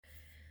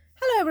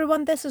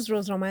everyone, this is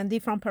Rose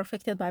Romandi from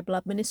Perfected by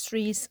Blood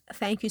Ministries.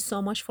 Thank you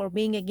so much for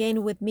being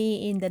again with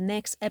me in the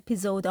next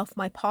episode of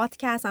my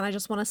podcast. And I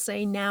just want to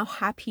say now,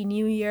 Happy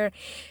New Year.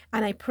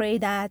 And I pray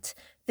that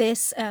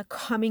this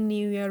coming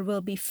new year will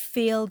be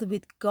filled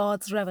with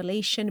God's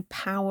revelation,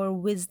 power,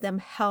 wisdom,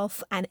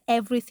 health, and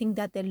everything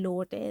that the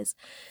Lord is.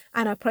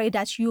 And I pray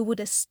that you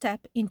would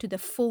step into the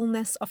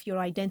fullness of your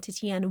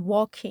identity and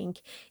walking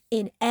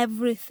in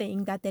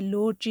everything that the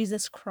Lord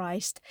Jesus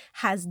Christ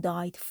has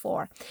died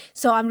for.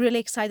 So I'm really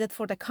excited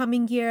for the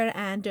coming year.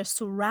 And just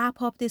to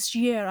wrap up this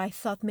year, I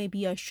thought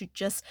maybe I should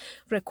just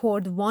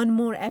record one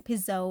more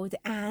episode.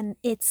 And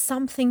it's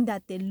something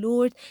that the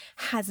Lord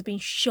has been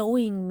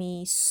showing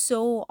me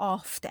so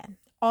often.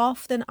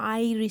 Often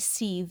I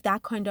receive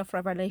that kind of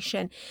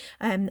revelation,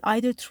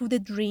 either through the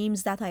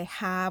dreams that I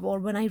have or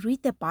when I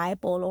read the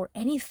Bible or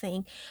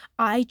anything.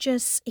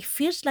 It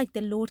feels like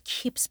the Lord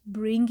keeps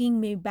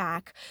bringing me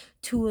back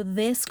to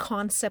this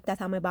concept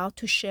that I'm about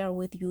to share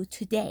with you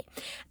today.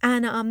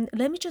 And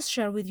let me just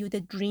share with you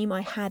the dream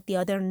I had the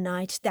other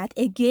night that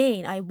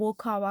again, I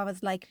woke up, I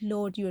was like,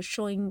 Lord, you're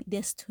showing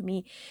this to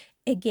me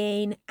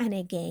again and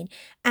again.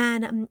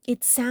 And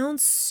it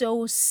sounds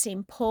so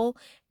simple,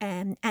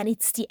 and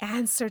it's the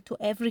answer to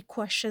every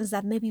questions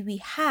that maybe we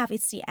have.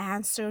 It's the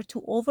answer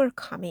to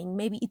overcoming.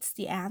 Maybe it's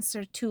the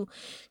answer to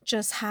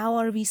just how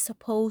are we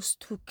supposed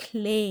to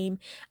claim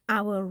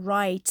our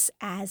rights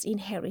as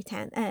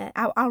inheritance,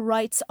 our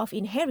rights of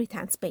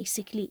inheritance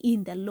basically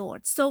in the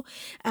Lord. So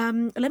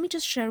let me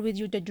just share with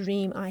you the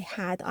dream I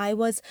had. I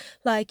was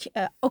like,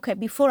 okay,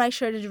 before I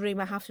share the dream,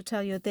 I have to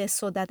tell you this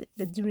so that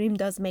the dream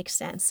does make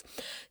sense.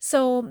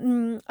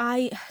 So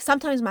I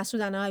sometimes Masood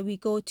and I, we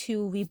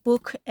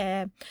book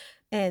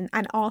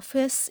an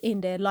office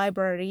in the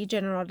library,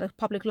 the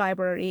public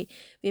library.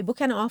 We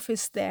book an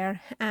office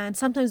there, and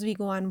sometimes we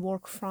go and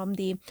work from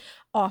the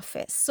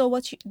office. So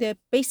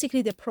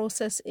basically the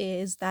process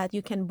is that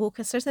you can book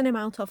a certain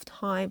amount of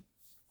time,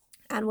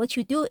 and what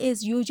you do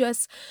is you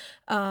just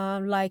show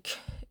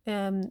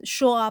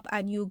up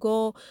and you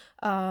go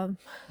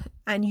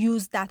and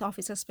use that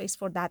office space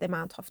for that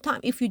amount of time.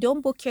 If you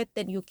don't book it,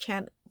 then you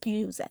can't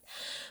use it.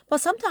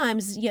 But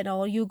sometimes,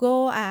 you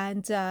go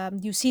and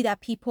you see that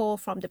people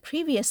from the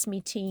previous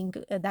meeting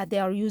that they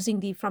are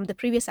using from the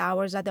previous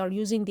hours that they are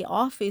using the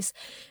office,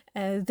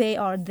 they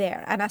are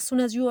there. And as soon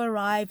as you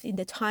arrive in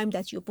the time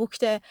that you booked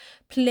the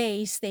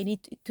place, they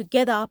need to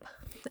get up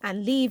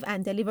and leave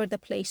and deliver the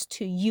place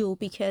to you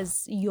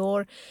because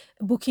your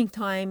booking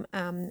time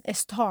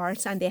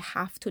starts and they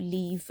have to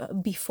leave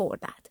before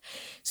that.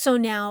 So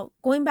now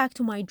going back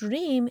to my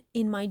dream,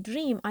 in my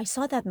dream, I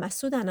saw that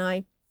Masood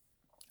and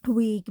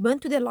we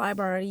went to the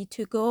library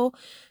to go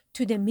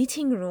to the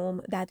meeting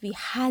room that we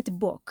had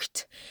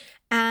booked.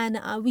 And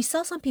we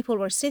saw some people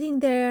were sitting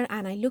there,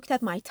 and I looked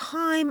at my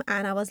time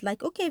and I was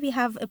like, okay, we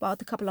have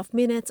about a couple of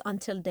minutes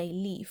until they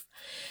leave.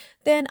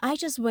 Then I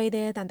just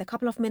waited and a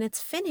couple of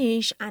minutes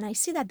finish and I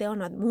see that they are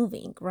not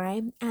moving,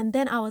 right? And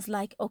then I was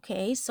like,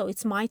 okay, so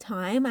it's my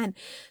time. And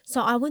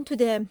so I went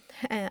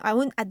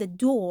at the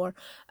door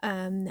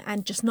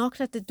and just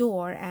knocked at the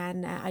door,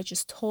 and I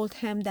just told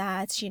him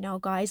that,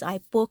 guys, I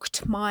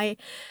booked I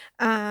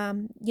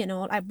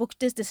booked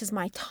this is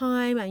my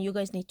time and you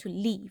guys need to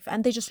leave.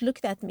 And they just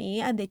looked at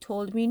me and they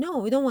told me, no,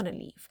 we don't want to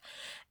leave.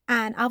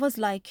 And I was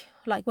like,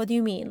 what do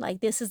you mean? Like,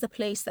 this is the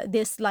place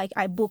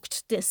I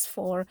booked this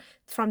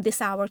from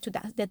this hour to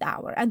that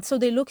hour. And so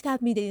they looked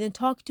at me, they didn't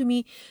talk to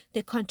me,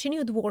 they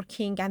continued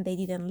working and they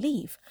didn't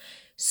leave.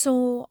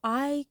 So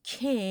I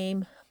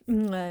came to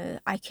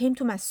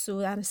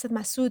Masood and I said,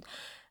 Masood,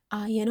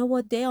 you know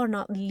what? They are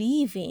not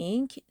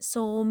leaving.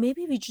 So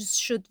maybe we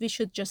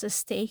should just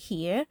stay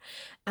here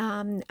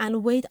and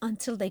wait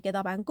until they get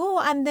up and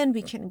go, and then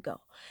we can go.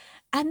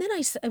 And then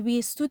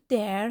we stood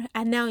there,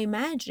 and now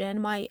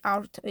imagine they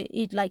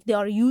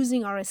are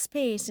using our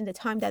space in the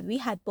time that we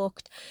had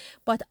booked,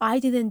 but I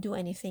didn't do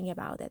anything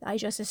about it. I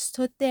just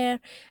stood there,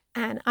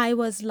 and I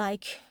was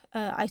like,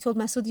 I told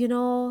Masood,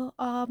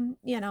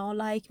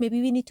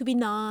 maybe we need to be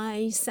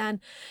nice and,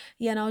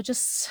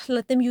 just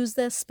let them use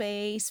their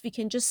space. We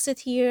can just sit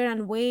here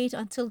and wait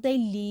until they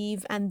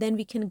leave and then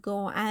we can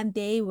go. And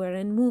they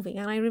weren't moving.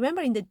 And I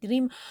remember in the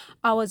dream,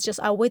 I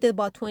waited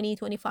about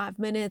 25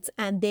 minutes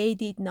and they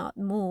did not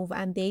move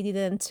and they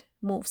didn't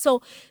move.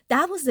 So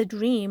that was the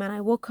dream. And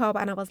I woke up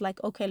and I was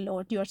like, okay,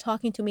 Lord, you're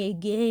talking to me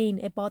again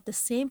about the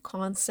same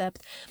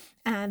concept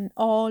and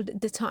all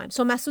the time.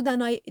 So Masood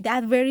and I,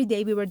 that very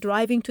day, we were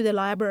driving to the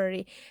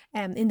library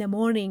in the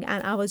morning,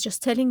 and I was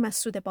just telling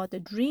Masood about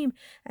the dream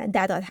and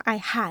that I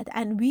had.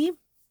 And we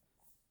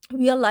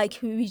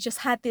just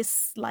had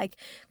this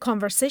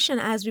conversation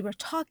as we were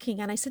talking,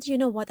 and I said, you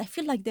know what, I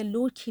feel like the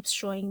Lord keeps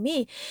showing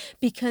me,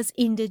 because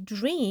in the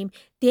dream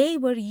they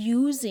were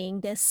using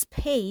the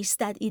space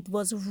that it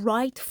was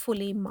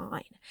rightfully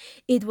mine,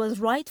 it was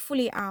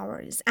rightfully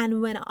ours.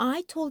 And when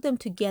I told them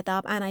to get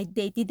up and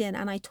they didn't,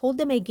 and I told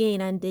them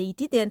again and they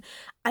didn't,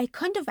 I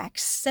kind of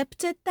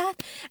accepted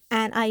that,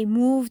 and I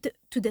moved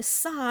to the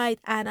side,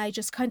 and I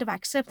just kind of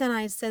accepted, and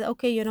I said,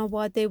 okay, you know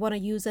what, they want to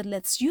use it,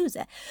 let's use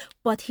it.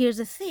 But here's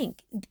the thing,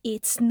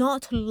 it's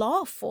not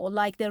lawful.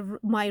 Like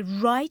my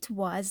right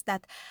was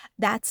that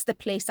that's the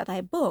place that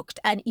I booked,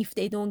 and if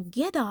they don't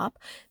get up,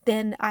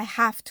 then I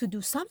have to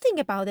do something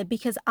about it,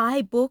 because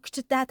I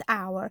booked that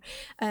hour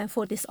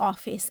for this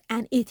office,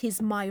 and it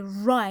is my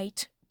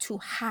right to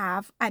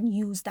have and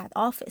use that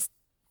office.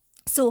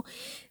 So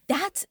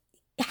that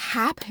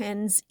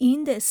happens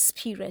in the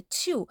spirit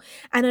too.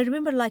 And I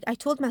remember, like I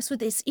told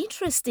Masood, it's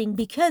interesting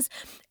because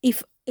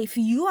if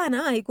you and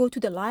I go to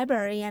the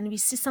library and we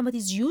see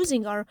somebody's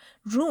using our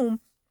room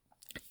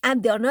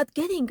and they're not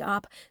getting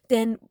up,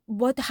 then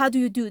how do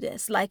you do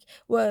this? Like,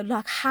 well,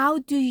 like how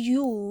do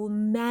you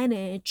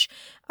manage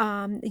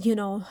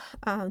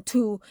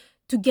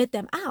to get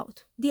them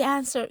out? The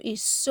answer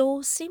is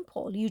so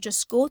simple. You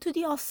just go to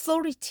the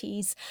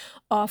authorities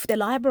of the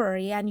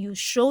library and you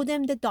show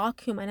them the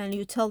document and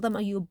you tell them,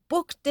 you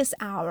booked this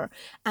hour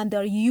and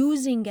they're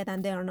using it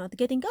and they're not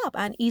getting up.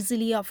 And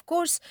easily, of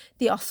course,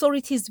 the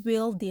authorities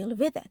will deal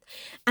with it.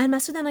 And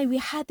Masood and I, we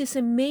had this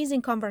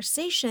amazing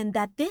conversation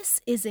that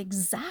this is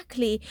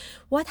exactly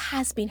what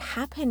has been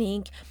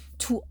happening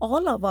to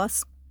all of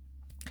us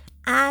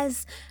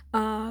as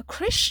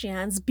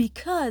Christians,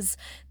 because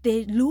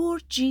the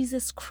Lord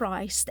Jesus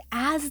Christ,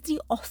 as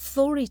the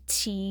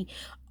authority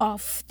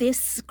of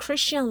this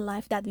Christian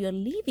life that we are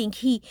living,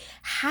 he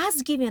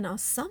has given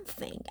us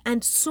something.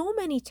 And so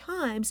many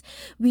times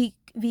we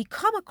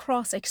come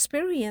across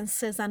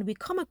experiences and we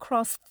come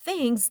across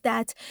things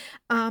that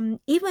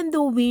even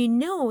though we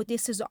know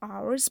this is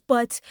ours,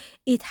 but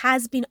it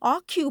has been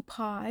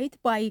occupied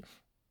by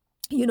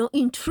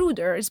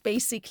intruders,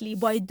 basically,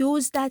 by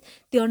those that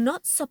they're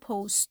not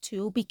supposed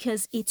to,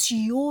 because it's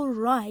your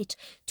right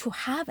to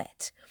have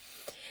it.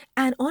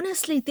 And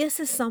honestly, this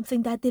is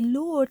something that the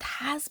Lord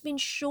has been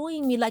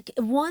showing me, like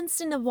once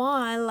in a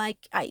while,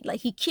 like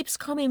he keeps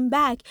coming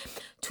back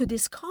to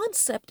this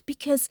concept,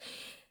 because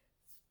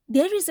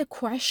there is a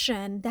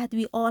question that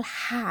we all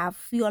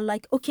have. We are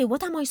like, okay,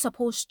 what am I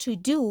supposed to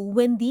do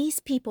when these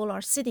people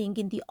are sitting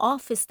in the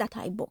office that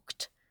I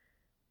booked?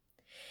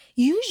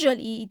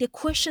 Usually the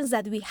questions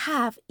that we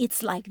have,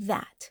 it's like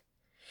that.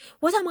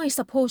 What am I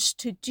supposed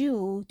to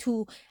do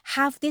to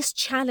have this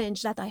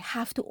challenge that I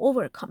have to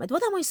overcome it?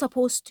 What am I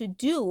supposed to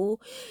do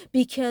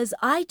because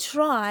I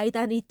tried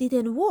and it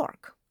didn't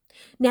work?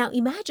 Now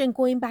imagine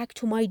going back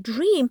to my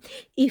dream.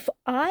 If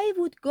I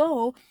would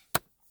go,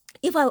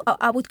 if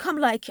I would come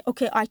like,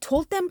 okay, I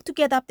told them to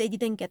get up, they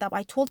didn't get up.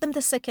 I told them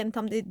the second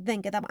time, they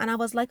didn't get up. And I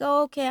was like,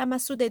 oh, okay,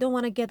 Amasu, they don't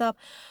want to get up.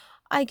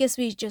 I guess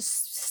we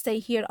just stay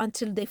here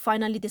until they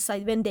finally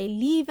decide when they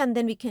leave, and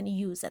then we can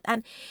use it.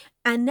 And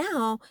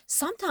now,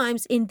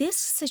 sometimes in this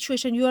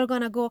situation, you are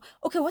going to go,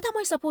 okay, what am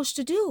I supposed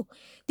to do?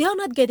 They are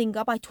not getting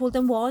up. I told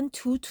them 1,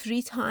 2,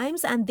 3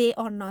 times, and they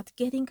are not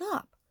getting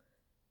up.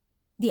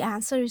 The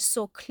answer is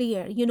so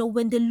clear.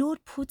 When the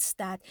Lord puts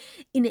that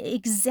in an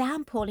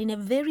example, in a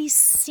very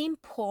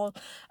simple,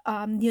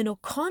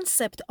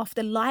 concept of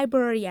the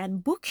library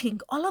and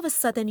booking, all of a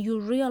sudden you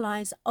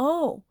realize,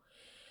 oh,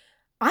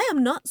 I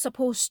am not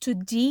supposed to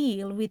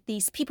deal with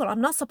these people.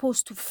 I'm not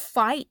supposed to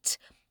fight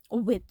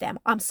with them.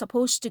 I'm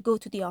supposed to go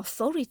to the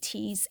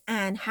authorities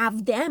and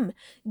have them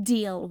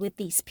deal with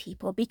these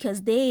people,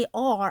 because they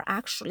are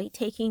actually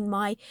taking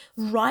my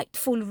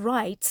rightful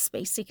rights,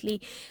 basically,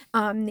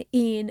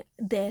 in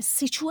the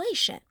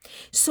situation.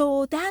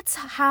 So that's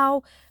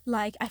how,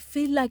 like, I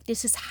feel like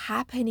this is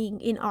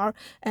happening in our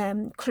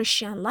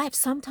Christian life.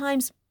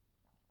 Sometimes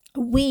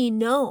we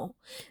know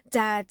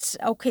that,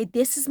 okay,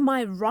 this is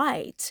my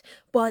right,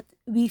 but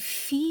we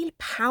feel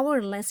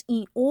powerless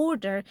in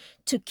order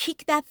to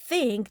kick that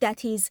thing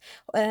that is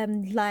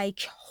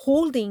like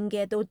holding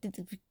it, or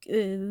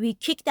we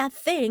kick that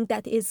thing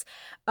that is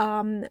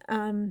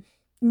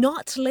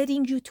not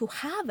letting you to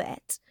have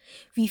it.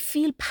 We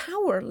feel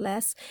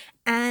powerless,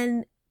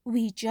 and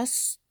we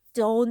just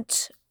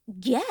don't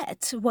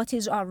get what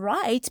is our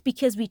right,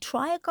 because we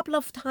try a couple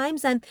of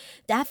times and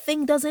that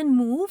thing doesn't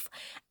move.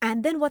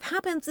 And then what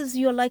happens is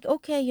you're like,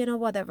 okay,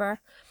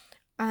 whatever,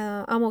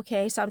 I'm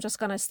okay, so I'm just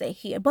gonna stay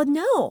here. But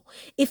no,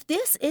 if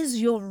this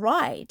is your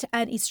right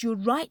and it's your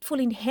rightful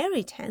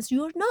inheritance,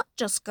 you're not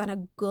just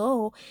gonna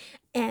go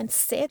and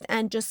sit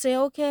and just say,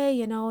 okay,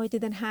 it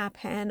didn't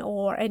happen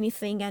or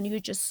anything, and you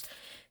just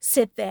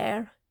sit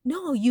there.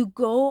 No, you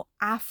go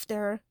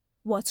after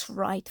what's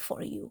right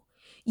for you.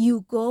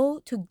 You go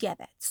to get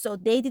it. So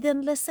they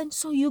didn't listen,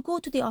 so you go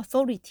to the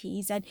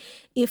authorities, and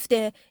if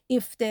the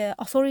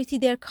authority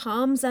there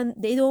comes and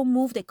they don't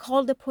move, they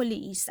call the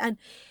police, and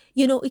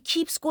it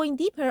keeps going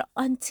deeper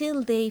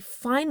until they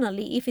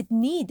finally, if it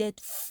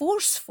needed,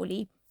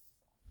 forcefully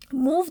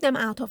move them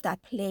out of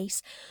that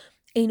place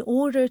in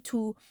order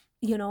to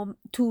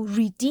to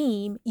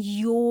redeem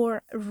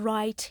your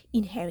right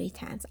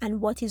inheritance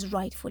and what is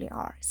rightfully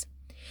ours.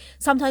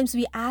 Sometimes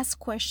we ask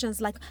questions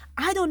like,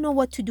 I don't know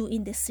what to do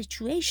in this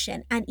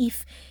situation. And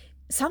if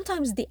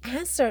sometimes the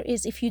answer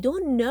is, if you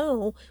don't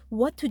know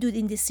what to do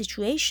in this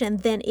situation,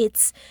 then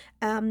it's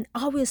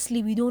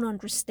obviously we don't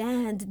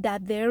understand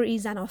that there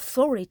is an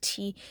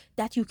authority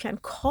that you can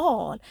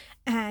call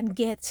and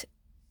get,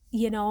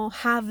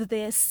 have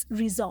this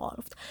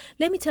resolved.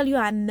 Let me tell you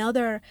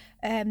another,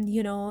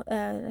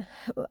 another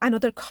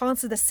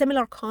concept, a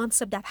similar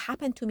concept that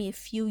happened to me a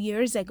few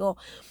years ago.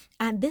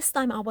 And this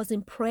time I was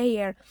in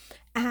prayer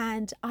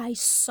and I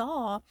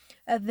saw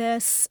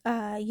this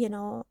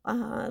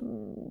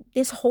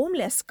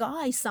homeless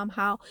guy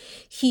somehow.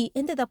 He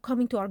ended up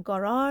coming to our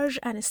garage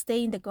and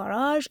stay in the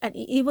garage. And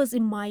it was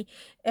in my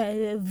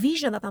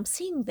vision that I'm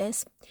seeing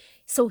this.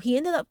 So he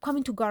ended up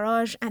coming to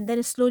garage and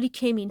then slowly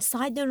came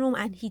inside the room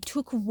and he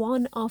took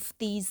one of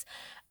these,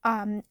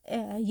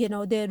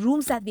 the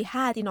rooms that we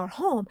had in our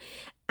home.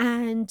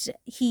 And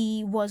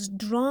he was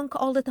drunk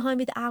all the time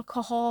with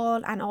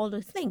alcohol and all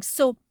the things.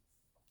 So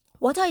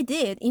what I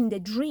did in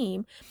the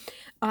dream,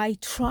 I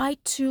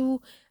tried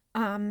to,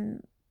 okay,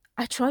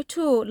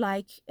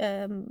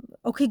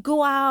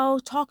 go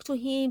out, talk to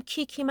him,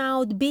 kick him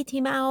out, beat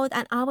him out.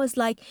 And I was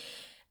like,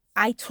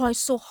 I tried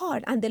so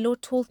hard, and the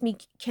Lord told me,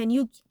 can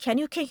you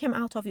kick him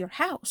out of your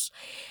house?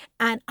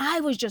 And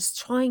I was just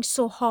trying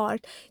so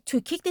hard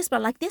to kick this,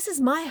 but like, this is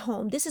my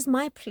home, this is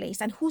my place,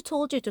 and who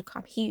told you to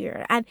come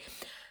here? And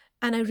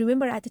I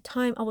remember at the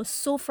time I was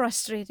so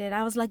frustrated.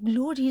 I was like,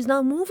 Lord, he's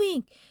not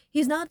moving.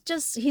 He's not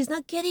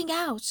getting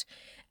out.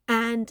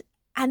 And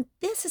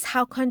this is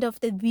how kind of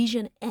the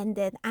vision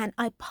ended. And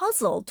I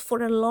puzzled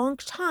for a long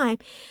time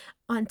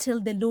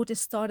until the Lord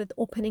started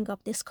opening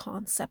up this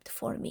concept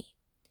for me.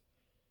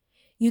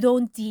 You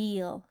don't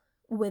deal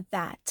with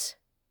that.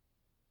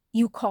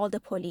 You call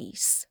the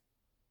police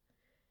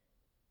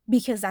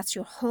because that's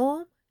your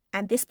home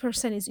and this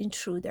person is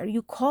intruder.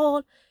 You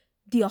call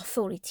the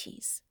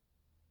authorities.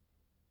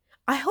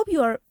 I hope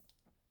you are,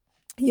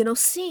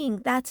 seeing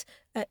that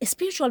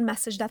spiritual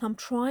message that I'm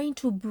trying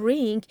to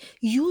bring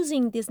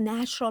using these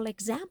natural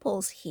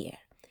examples here,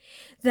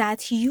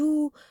 that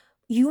you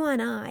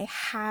and I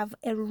have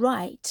a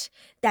right,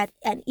 that,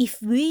 and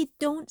if we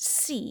don't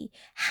see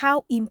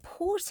how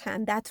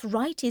important that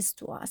right is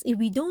to us, if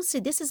we don't see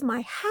this is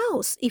my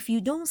house, if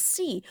you don't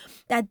see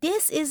that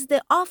this is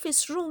the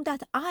office room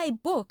that I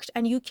booked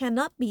and you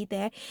cannot be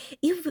there,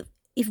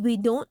 if we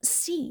don't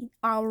see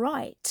our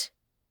right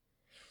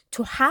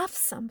to have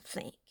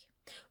something,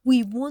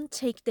 we won't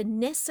take the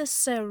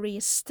necessary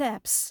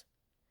steps,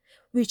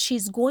 which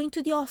is going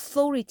to the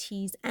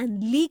authorities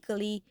and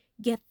legally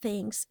get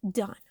things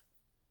done.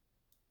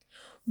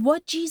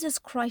 What Jesus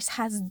Christ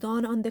has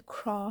done on the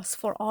cross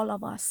for all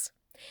of us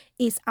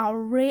is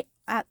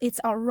it's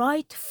our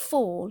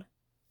rightful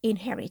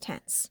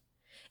inheritance.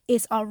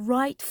 It's our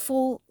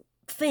rightful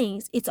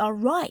things. It's our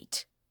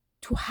right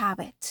to have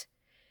it.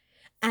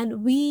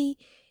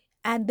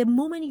 And the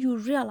moment you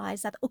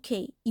realize that,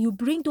 okay, you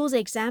bring those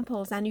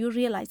examples and you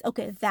realize,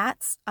 okay,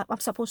 I'm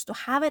supposed to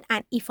have it.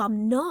 And if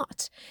I'm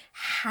not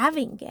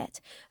having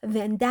it,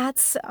 then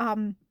that's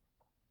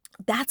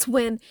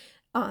when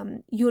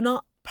you're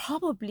not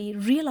probably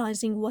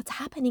realizing what's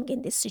happening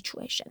in this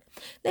situation.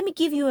 Let me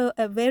give you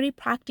a very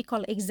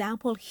practical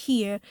example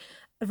here.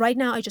 Right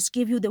now, I just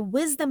give you the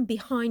wisdom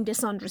behind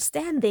this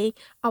understanding.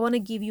 I want to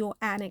give you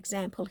an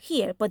example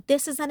here, but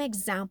this is an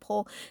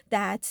example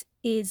that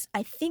is,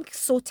 I think,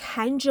 so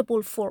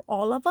tangible for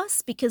all of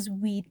us because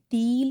we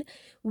deal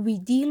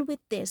with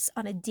this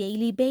on a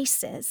daily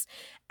basis.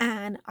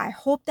 And I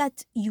hope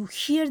that you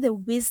hear the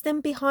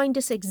wisdom behind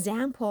this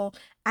example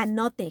and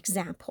not the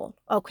example,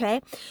 okay?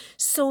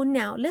 So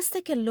now let's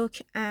take a look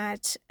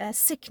at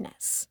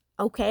sickness,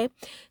 okay?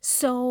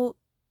 So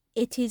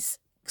it is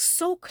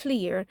so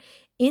clear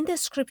in the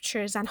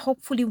scriptures, and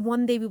hopefully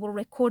one day we will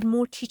record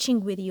more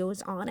teaching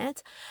videos on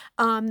it.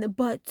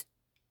 But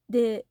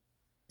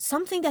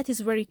something that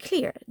is very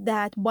clear,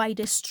 that by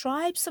the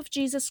stripes of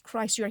Jesus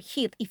Christ you're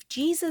healed. If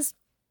Jesus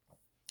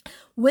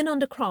went on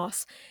the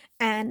cross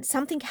and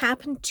something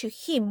happened to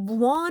him,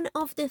 one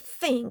of the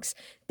things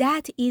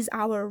that is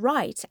our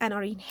right and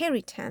our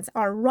inheritance,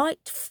 our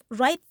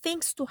right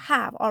things to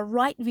have, our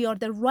right, we are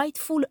the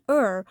rightful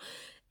heir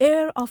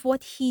of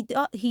what he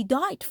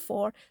died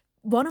for.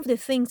 One of the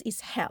things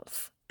is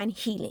health and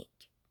healing.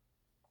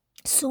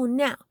 So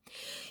now,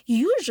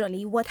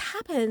 usually what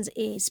happens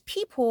is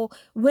people,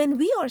 when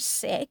we are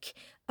sick,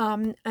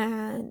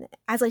 and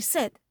as I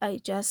said,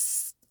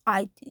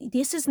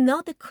 this is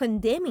not a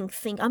condemning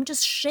thing. I'm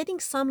just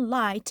shedding some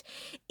light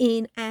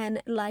in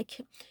and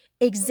like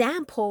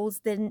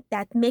examples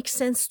that make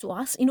sense to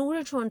us in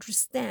order to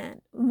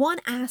understand one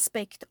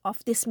aspect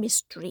of this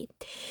mystery.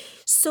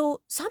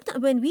 So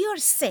sometimes when we are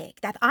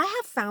sick, that I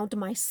have found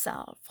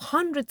myself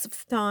hundreds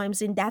of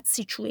times in that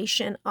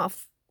situation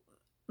of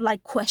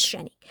like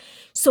questioning.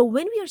 So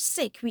when we are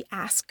sick, we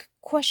ask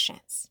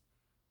questions.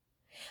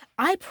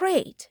 I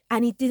prayed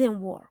and it didn't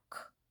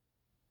work.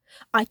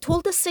 I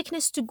told the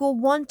sickness to go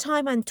 1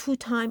 time and 2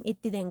 times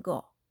it didn't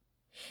go.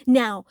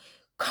 Now,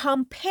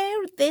 compare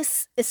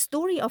this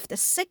story of the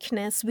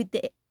sickness with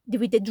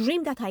the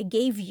dream that I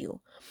gave you.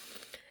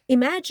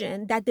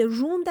 Imagine that the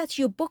room that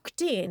you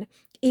booked in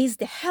is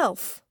the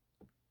health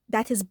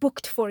that is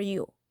booked for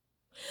you.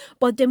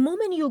 But the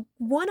moment you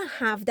want to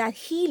have that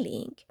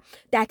healing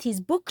that is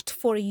booked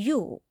for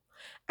you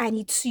and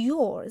it's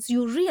yours,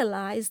 you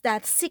realize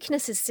that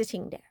sickness is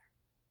sitting there,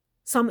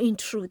 some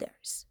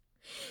intruders.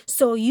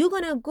 So you're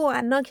going to go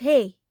and knock,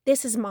 hey,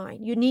 this is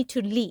mine. You need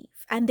to leave.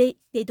 And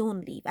they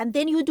don't leave. And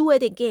then you do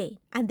it again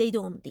and they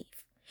don't leave.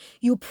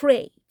 You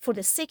pray for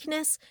the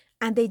sickness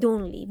and they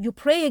don't leave. You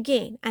pray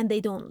again and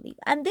they don't leave.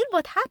 And then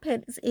what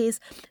happens is,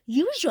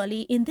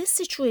 usually in this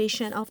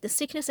situation of the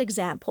sickness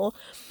example,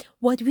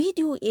 what we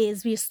do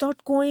is we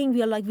start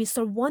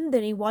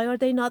wondering, why are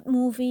they not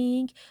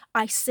moving?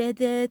 I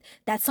said it.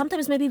 That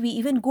sometimes maybe we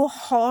even go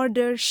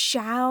harder,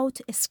 shout,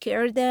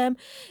 scare them.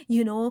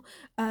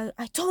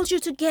 I told you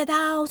to get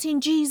out in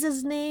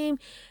Jesus' name.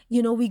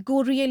 We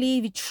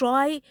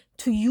try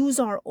to use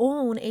our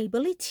own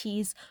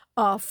abilities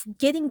of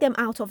getting them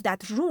out of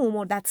that room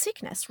or that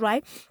sickness,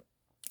 right?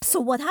 So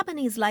what happened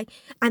is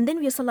and then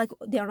we are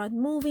they're not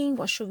moving.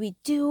 What should we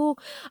do?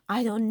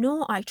 I don't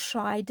know. I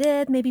tried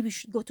it. Maybe we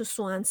should go to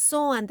so and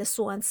so and the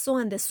so and so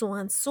and the so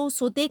and so.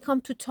 So they come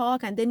to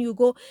talk, and then you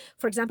go.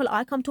 For example,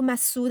 I come to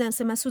Masood and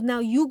say, Masood, now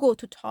you go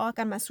to talk,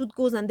 and Masood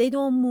goes, and they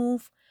don't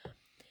move.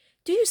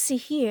 Do you see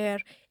here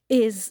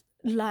is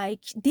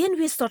then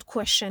we start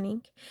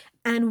questioning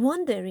and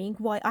wondering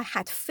why I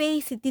had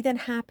faith it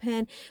didn't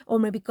happen, or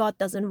maybe God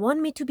doesn't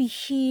want me to be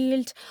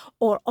healed,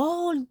 or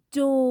all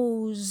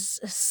those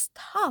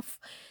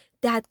stuff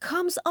that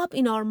comes up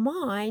in our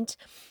mind,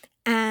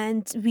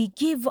 and we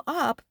give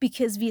up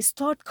because we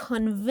start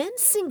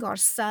convincing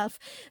ourselves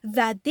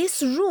that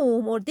this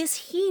room or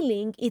this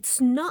healing,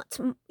 it's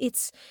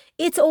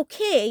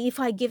okay if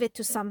I give it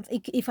to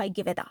something, if I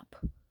give it up.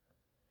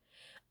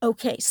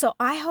 Okay, so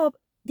I hope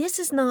this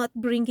is not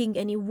bringing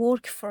any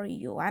work for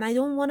you, and I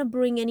don't want to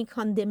bring any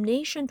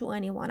condemnation to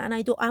anyone, and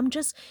I'm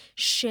just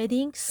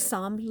shedding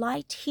some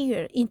light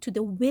here into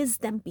the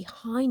wisdom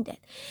behind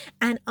it.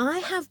 And I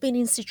have been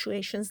in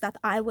situations that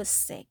I was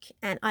sick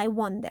and I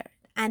wondered.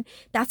 And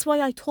that's why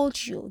I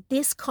told you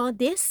this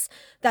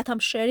that I'm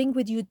sharing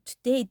with you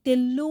today, the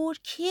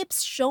Lord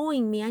keeps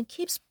showing me and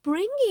keeps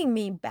bringing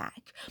me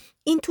back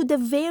into the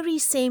very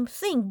same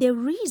thing. The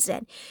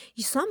reason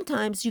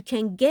sometimes you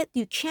can't get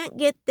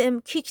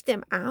them, kick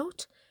them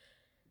out,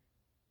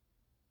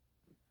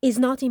 is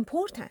not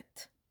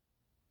important.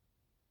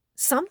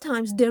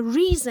 Sometimes the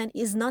reason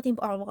is not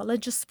important. Well,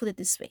 let's just put it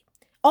this way.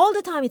 All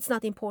the time, it's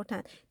not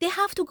important. They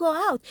have to go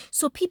out.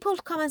 So people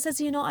come and says,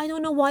 I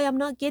don't know why I'm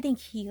not getting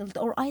healed,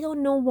 or I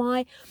don't know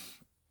why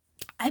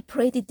I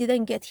prayed it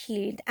didn't get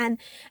healed. And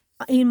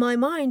in my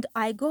mind,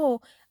 I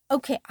go,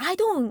 okay, I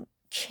don't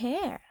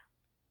care.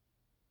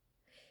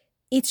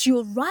 It's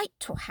your right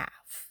to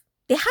have.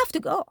 They have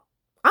to go.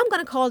 I'm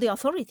going to call the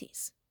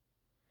authorities.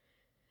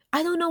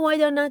 I don't know why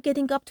they're not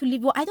getting up to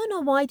leave. I don't know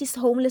why this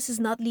homeless is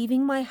not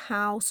leaving my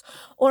house.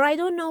 Or I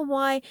don't know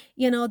why,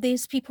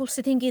 these people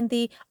sitting in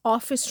the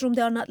office room,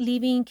 they're not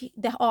leaving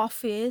the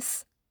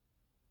office.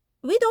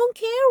 We don't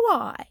care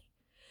why.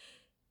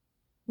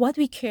 What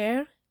we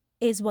care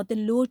is what the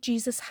Lord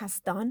Jesus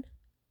has done.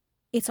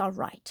 It's our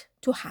right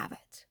to have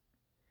it.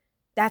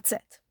 That's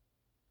it.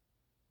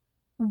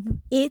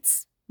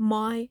 It's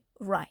my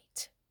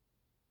right.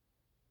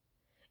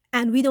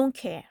 And we don't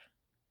care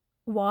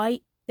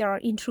why there are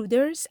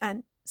intruders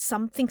and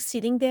something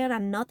sitting there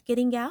and not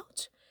getting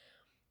out.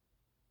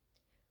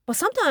 But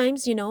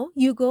sometimes,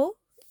 you go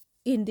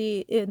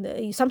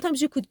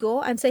sometimes you could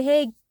go and say,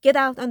 hey, get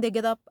out, and they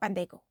get up and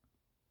they go.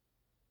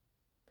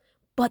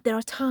 But there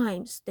are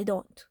times they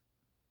don't.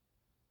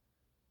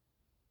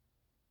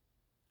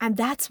 And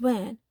that's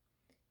when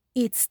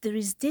there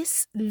is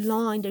this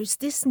line, there's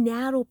this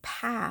narrow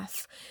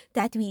path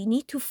that we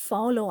need to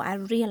follow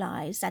and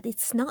realize that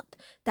it's not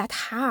that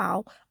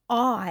how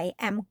I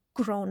am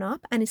grown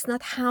up, and it's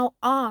not how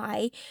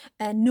I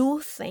know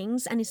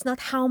things, and it's not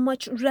how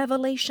much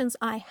revelations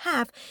I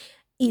have.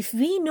 If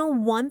we know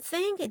one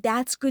thing,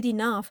 that's good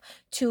enough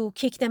to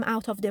kick them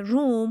out of the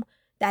room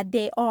that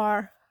they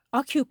are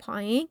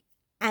occupying,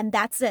 and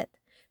that's it.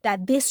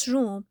 That this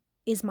room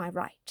is my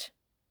right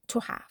to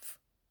have.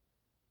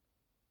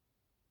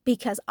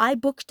 Because I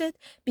booked it,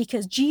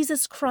 because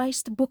Jesus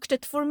Christ booked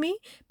it for me,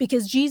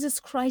 because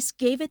Jesus Christ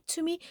gave it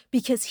to me,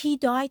 because he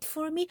died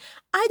for me.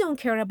 I don't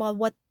care about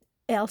what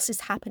else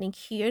is happening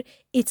here.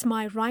 It's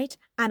my right,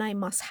 and I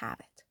must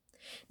have it.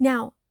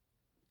 Now,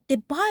 the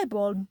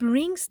Bible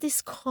brings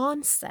this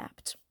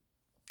concept,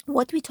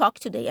 what we talk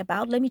today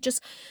about. Let me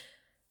just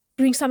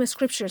bring some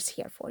scriptures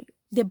here for you.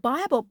 The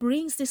Bible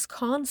brings this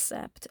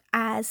concept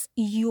as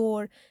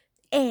your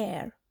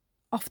heir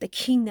of the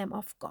kingdom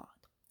of God.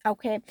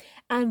 Okay,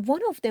 and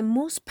one of the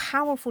most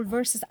powerful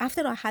verses,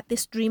 after I had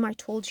this dream I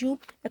told you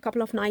a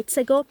couple of nights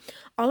ago,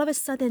 all of a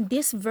sudden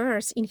this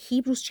verse in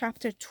Hebrews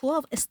chapter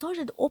 12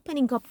 started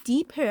opening up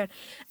deeper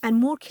and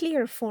more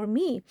clear for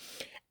me.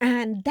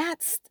 And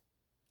that's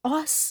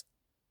us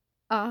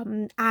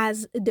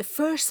as the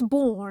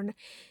firstborn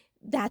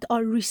that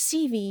are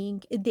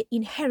receiving the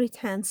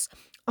inheritance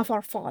of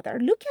our Father.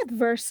 Look at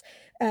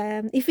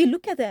if we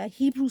look at the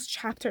Hebrews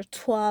chapter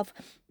 12,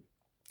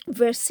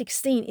 verse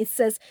 16, it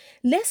says,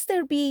 lest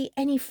there be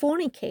any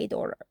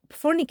fornicator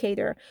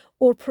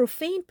or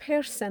profane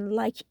person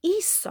like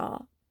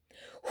Esau,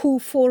 who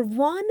for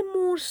one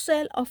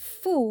morsel of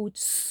food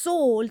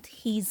sold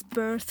his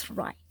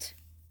birthright.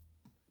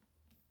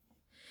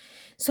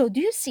 So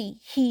do you see?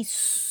 He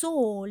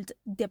sold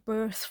the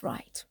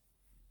birthright.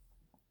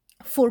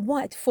 For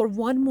what? For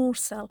one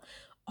morsel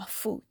of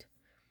food.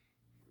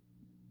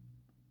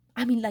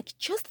 I mean, like,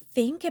 just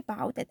think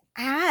about it.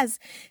 As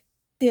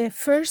the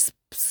first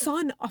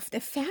son of the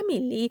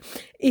family,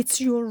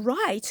 it's your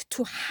right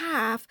to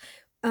have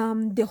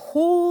the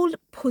whole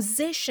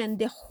possession,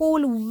 the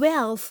whole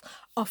wealth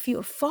of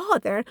your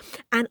father.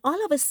 And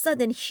all of a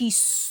sudden, he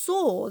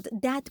sold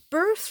that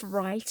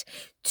birthright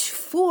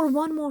for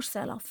one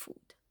morsel of food.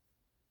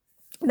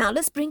 Now,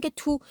 let's bring it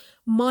to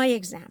my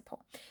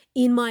example.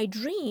 In my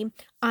dream,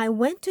 I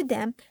went to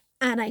them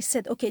and I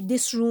said, okay,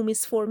 this room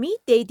is for me.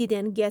 They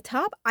didn't get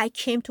up. I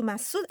came to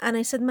Masood and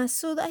I said,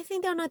 Masood, I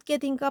think they're not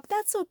getting up.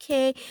 That's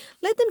okay.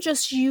 Let them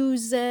just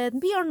use it.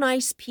 We are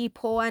nice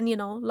people. And,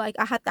 like,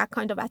 I had that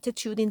kind of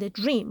attitude in the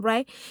dream,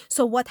 right?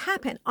 So what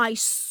happened? I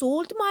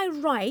sold my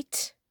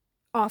right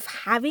of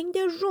having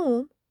the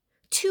room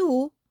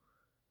to,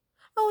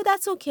 oh,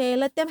 that's okay,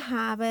 let them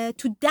have it,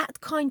 to that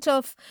kind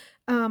of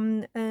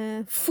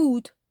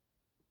food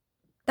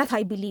that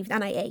I believed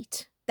and I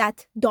ate,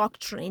 that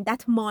doctrine,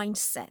 that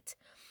mindset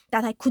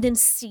that I couldn't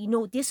see.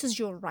 No, this is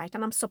your right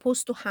and I'm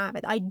supposed to have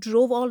it. I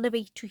drove all the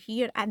way to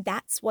here and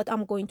that's what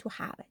I'm going to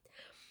have it.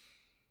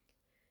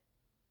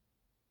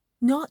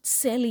 Not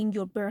selling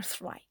your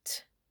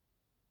birthright.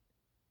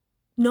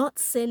 Not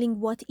selling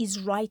what is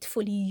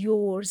rightfully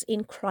yours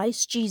in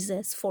Christ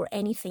Jesus for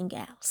anything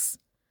else.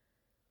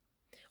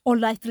 Or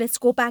like, let's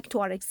go back to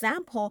our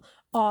example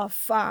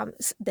of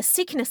the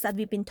sickness that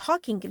we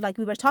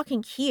were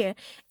talking here,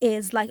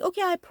 is like,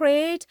 okay, I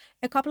prayed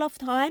a couple of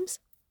times,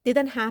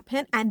 didn't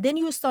happen. And then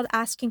you start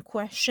asking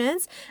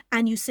questions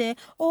and you say,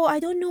 oh, I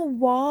don't know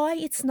why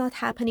it's not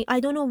happening. I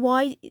don't know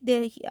why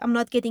I'm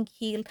not getting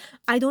healed.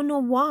 I don't know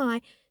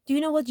why. Do you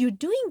know what you're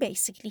doing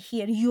basically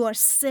here? You are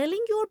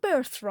selling your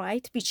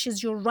birthright, which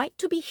is your right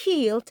to be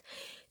healed,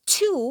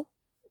 to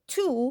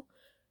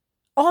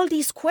all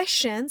these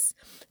questions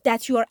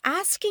that you are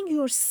asking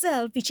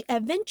yourself, which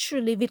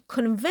eventually will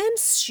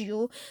convince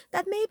you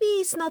that maybe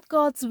it's not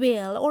God's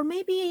will, or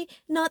maybe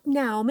not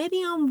now,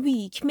 maybe I'm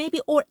weak,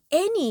 or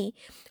any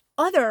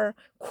other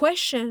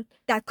question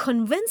that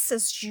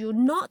convinces you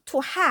not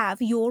to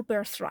have your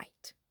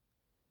birthright.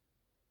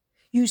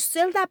 You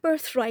sell that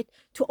birthright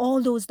to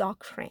all those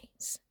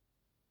doctrines.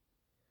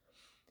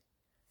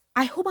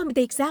 I hope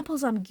the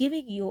examples I'm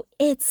giving you,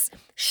 it's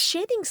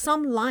shedding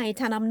some light,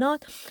 and I'm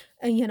not,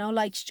 I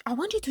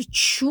want you to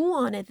chew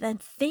on it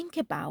and think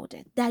about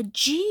it, that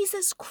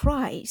Jesus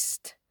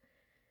Christ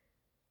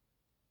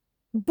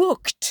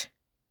booked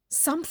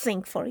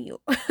something for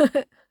you.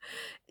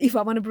 If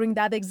I want to bring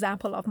that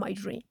example of my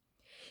dream.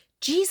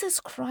 Jesus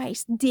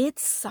Christ did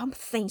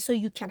something so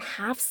you can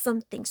have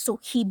something. So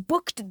he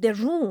booked the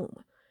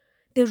room.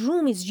 The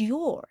room is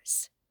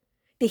yours.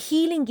 The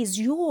healing is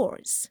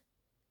yours.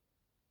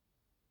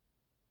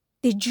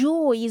 The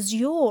joy is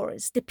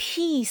yours. The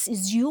peace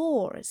is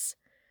yours.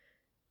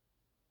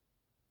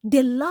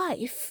 The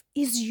life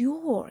is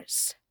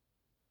yours.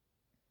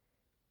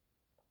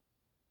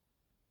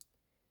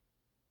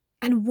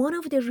 And one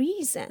of the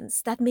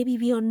reasons that maybe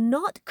we are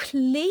not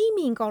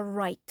claiming our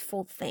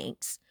rightful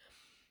things,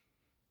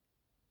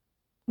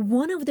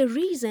 one of the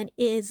reasons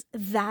is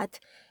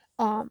that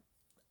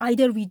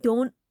either we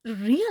don't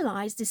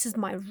realize this is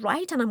my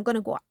right and I'm going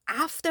to go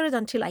after it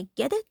until I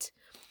get it,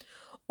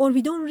 or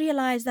we don't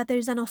realize that there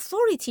is an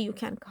authority you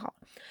can call.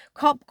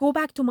 Go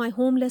back to my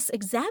homeless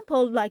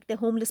example, like the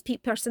homeless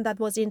person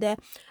that was in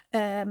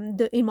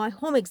in my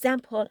home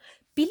example.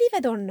 Believe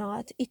it or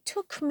not, it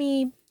took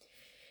me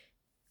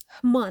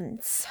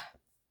months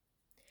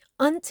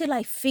until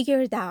I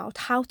figured out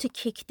how to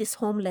kick this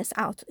homeless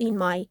out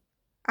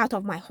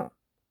of my home.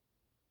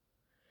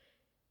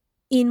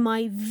 In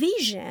my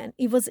vision,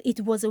 it was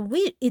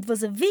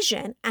a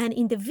vision, and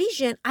in the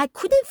vision, I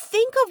couldn't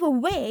think of a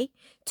way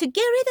to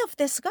get rid of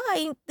this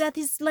guy that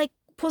is like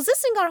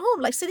possessing our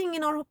home, like sitting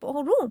in our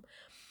room.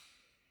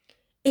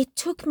 It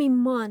took me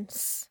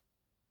months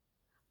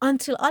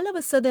until all of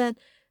a sudden,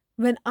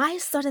 when I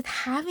started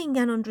having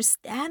an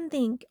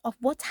understanding of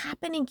what's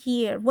happening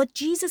here, what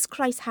Jesus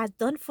Christ has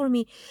done for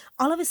me,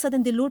 all of a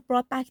sudden the Lord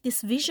brought back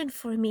this vision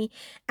for me,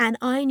 and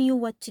I knew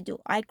what to do.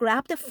 I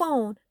grabbed the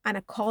phone and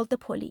I called the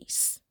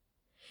police.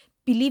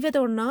 Believe it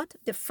or not,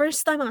 the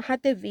first time I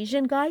had the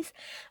vision, guys,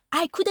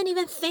 I couldn't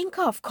even think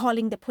of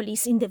calling the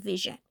police in the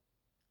vision.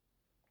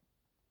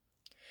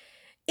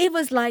 It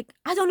was like,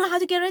 I don't know how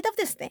to get rid of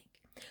this thing.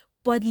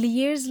 But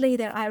years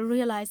later, I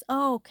realized,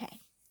 oh, okay,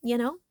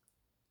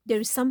 there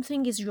is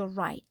something is your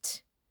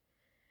right.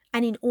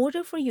 And in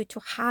order for you to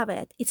have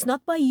it, it's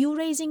not by you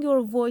raising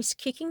your voice,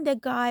 kicking the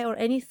guy or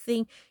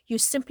anything. You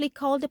simply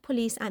call the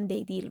police and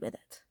they deal with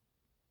it.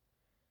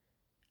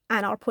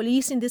 And our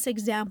police in this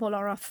example,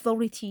 our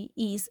authority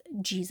is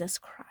Jesus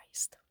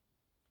Christ.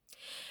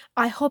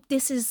 I hope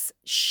this is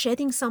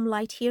shedding some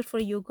light here for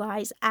you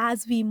guys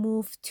as we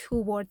move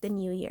toward the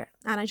new year.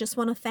 And I just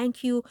want to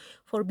thank you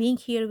for being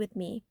here with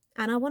me.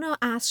 And I want to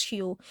ask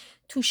you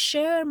to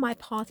share my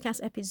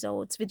podcast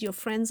episodes with your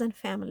friends and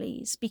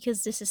families,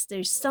 because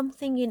there's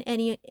something in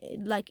any,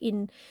 like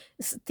in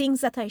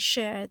things that I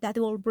share that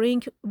will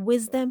bring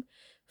wisdom,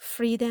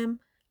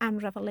 freedom,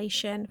 and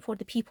revelation for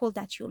the people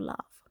that you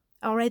love.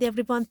 All right,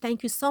 everyone,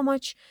 thank you so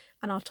much.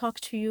 And I'll talk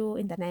to you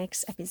in the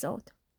next episode.